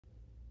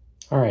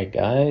Alright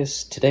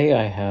guys, today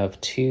I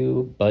have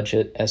two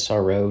budget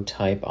SRO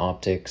type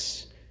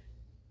optics.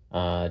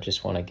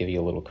 Just want to give you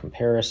a little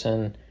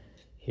comparison.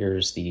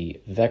 Here's the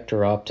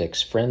Vector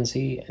Optics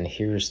Frenzy and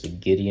here's the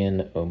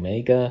Gideon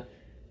Omega.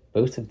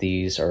 Both of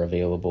these are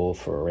available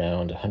for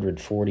around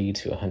 $140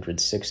 to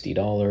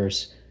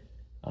 $160.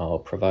 I'll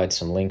provide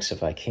some links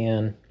if I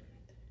can.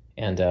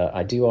 And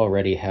I do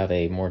already have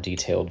a more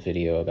detailed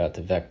video about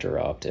the Vector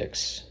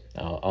Optics.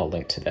 I'll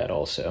link to that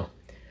also.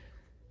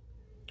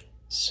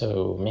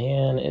 So,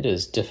 man, it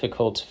is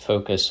difficult to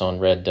focus on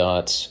red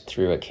dots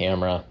through a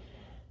camera.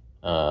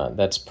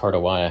 That's part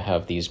of why I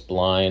have these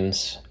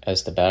blinds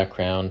as the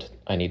background.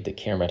 I need the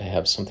camera to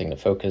have something to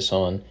focus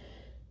on.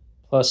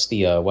 Plus,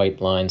 the white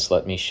blinds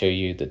let me show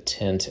you the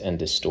tint and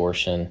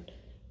distortion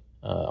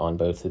on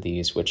both of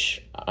these,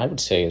 which I would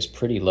say is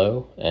pretty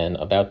low and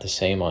about the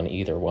same on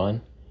either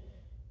one.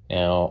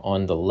 Now,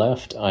 on the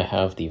left, I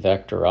have the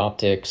Vector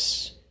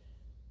Optics.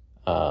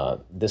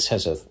 This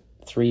has a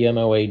 3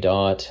 MOA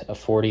dot, a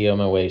 40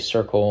 MOA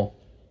circle,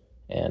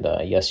 and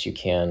yes, you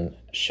can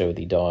show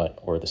the dot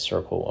or the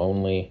circle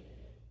only.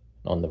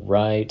 On the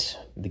right,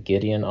 the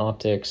Gideon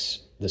Optics,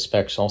 the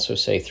specs also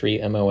say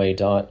 3 MOA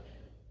dot,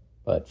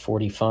 but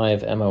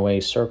 45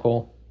 MOA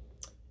circle.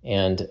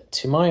 And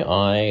to my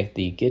eye,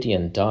 the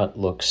Gideon dot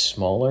looks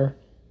smaller,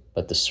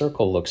 but the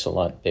circle looks a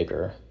lot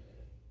bigger.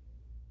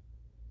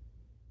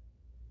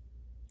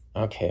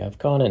 Okay, I've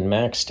gone and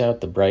maxed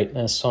out the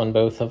brightness on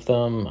both of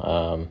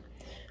them.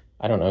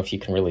 I don't know if you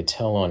can really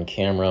tell on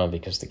camera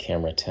because the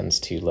camera tends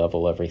to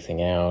level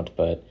everything out,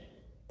 but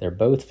they're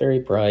both very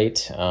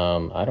bright.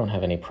 I don't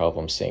have any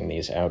problem seeing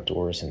these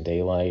outdoors in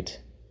daylight.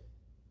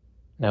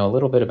 Now, a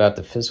little bit about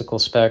the physical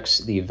specs.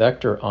 The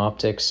Vector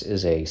Optics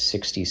is a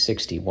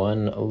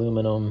 6061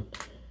 aluminum.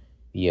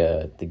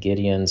 The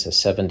Gideon's a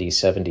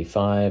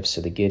 7075, so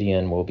the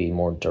Gideon will be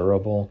more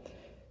durable.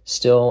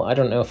 Still, I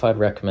don't know if I'd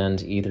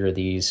recommend either of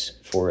these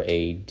for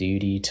a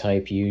duty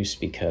type use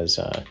because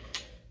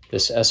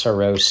this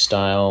SRO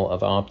style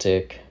of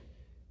optic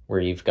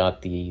where you've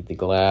got the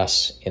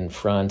glass in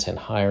front and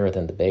higher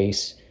than the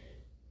base,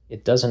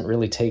 it doesn't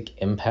really take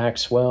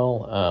impacts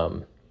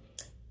well.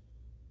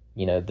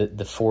 You know,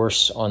 the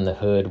force on the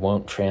hood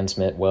won't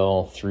transmit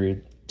well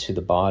through to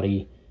the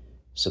body,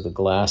 so the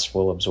glass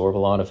will absorb a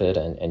lot of it,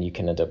 and you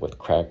can end up with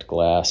cracked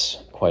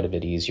glass quite a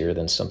bit easier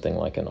than something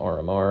like an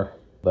RMR.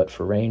 But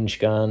for range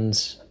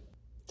guns,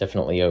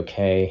 definitely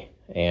okay,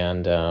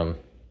 and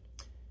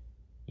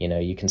you know,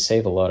 you can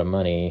save a lot of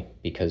money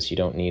because you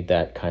don't need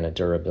that kind of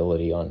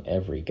durability on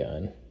every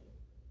gun.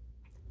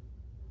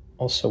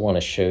 Also want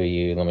to show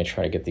you, let me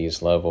try to get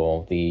these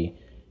level, the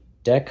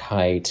deck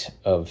height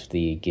of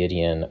the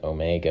Gideon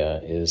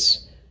Omega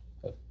is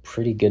a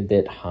pretty good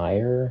bit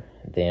higher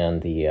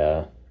than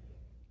the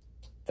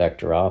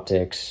Vector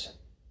Optics,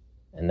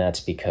 and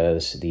that's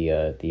because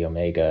the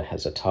Omega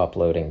has a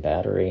top-loading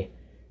battery.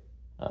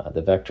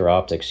 The Vector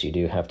Optics, you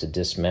do have to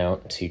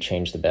dismount to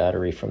change the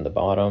battery from the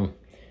bottom.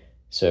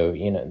 So,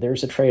 you know,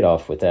 there's a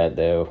trade-off with that,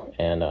 though,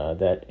 and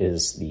that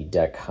is the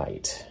deck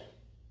height.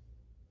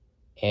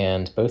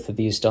 And both of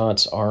these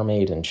dots are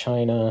made in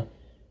China.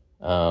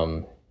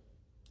 You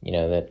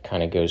know, that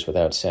kind of goes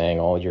without saying.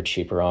 All your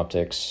cheaper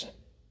optics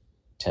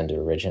tend to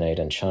originate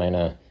in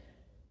China.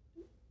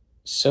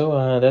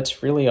 So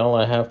that's really all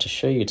I have to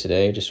show you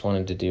today. Just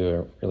wanted to do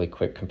a really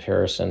quick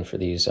comparison for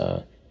these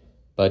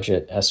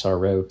budget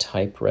SRO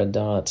type red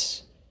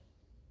dots.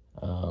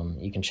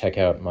 You can check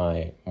out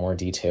my more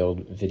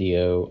detailed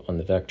video on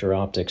the Vector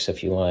Optics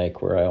if you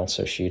like, where I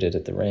also shoot it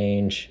at the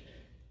range.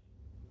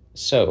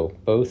 So,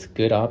 both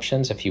good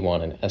options if you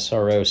want an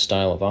SRO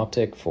style of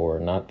optic for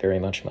not very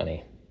much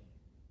money.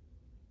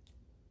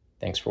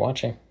 Thanks for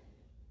watching.